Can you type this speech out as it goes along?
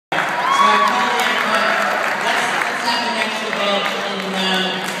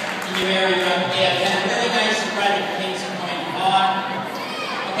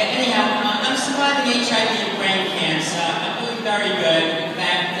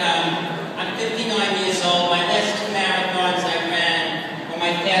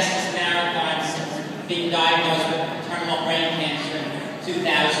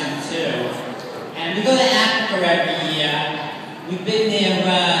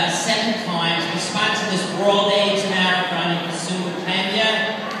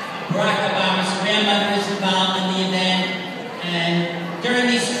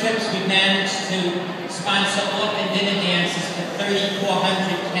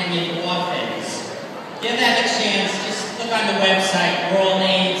you ever have a chance, just look on the website,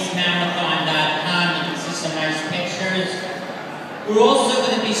 worldaidsmarathon.com. You can see some nice pictures. We're also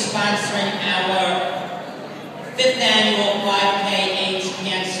going to be sponsoring our 5th annual 5K AIDS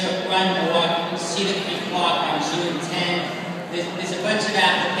Cancer Run Walk in Cedar Creek Park on June 10th. There's a bunch of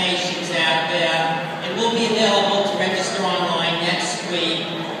applications out there. It will be available to register online next week.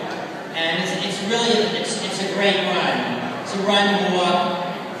 And it's really a great run. It's a run walk.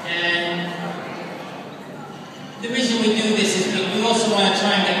 And the reason we do this is we also want to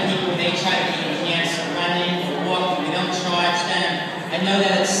try and get people with HIV and cancer running or walking. We don't charge them. I know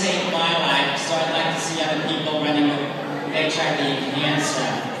that it's saved my life, so I'd like to see other people running with HIV and cancer.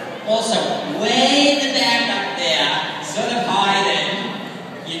 Also, way in the back up there, sort of hiding,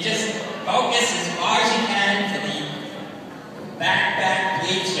 you just focus as far as you can to the back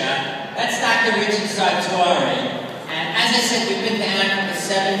bleacher. That's Dr. Richard Sartori. And as I said, we've been to Africa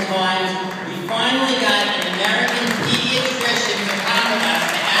 7 times. We finally got an American pediatrician to come with us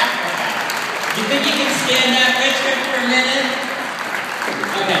to Africa. You think you can stand that, Richard, for a minute?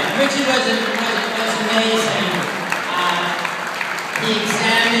 Okay, Richard was amazing. He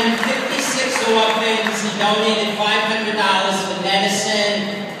examined 56 orphans. He donated $500 for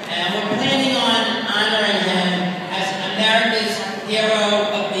medicine. And we're planning on honoring him as America's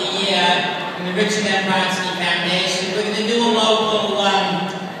Hero of the Year in the Richard M. Brodsky Foundation. We're going to do a local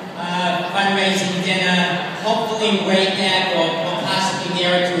fundraising dinner, hopefully in Greta or possibly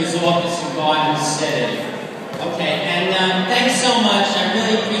nearer to his office in Garden City. Okay, and thanks so much. I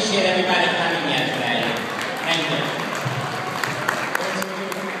really